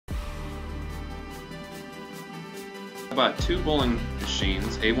I bought two bowling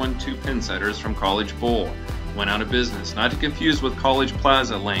machines, A12 pin setters from College Bowl. Went out of business, not to confuse with College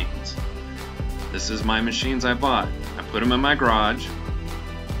Plaza lanes. This is my machines I bought. I put them in my garage.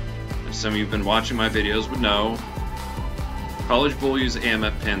 As some of you have been watching my videos would know, College Bowl use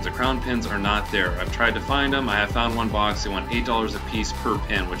AMF pins. The crown pins are not there. I've tried to find them. I have found one box. They want $8 a piece per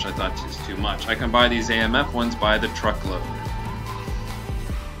pin, which I thought is too much. I can buy these AMF ones by the truckload.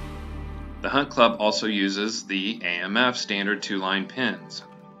 The Hunt Club also uses the AMF standard 2-line pins,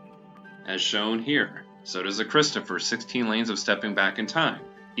 as shown here. So does the Christopher, 16 lanes of stepping back in time.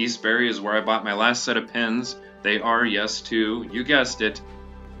 Eastbury is where I bought my last set of pins. They are, yes, too, you guessed it,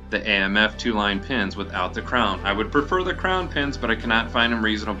 the AMF 2-line pins without the crown. I would prefer the crown pins, but I cannot find them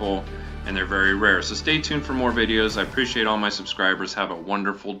reasonable, and they're very rare. So stay tuned for more videos. I appreciate all my subscribers. Have a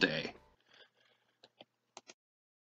wonderful day.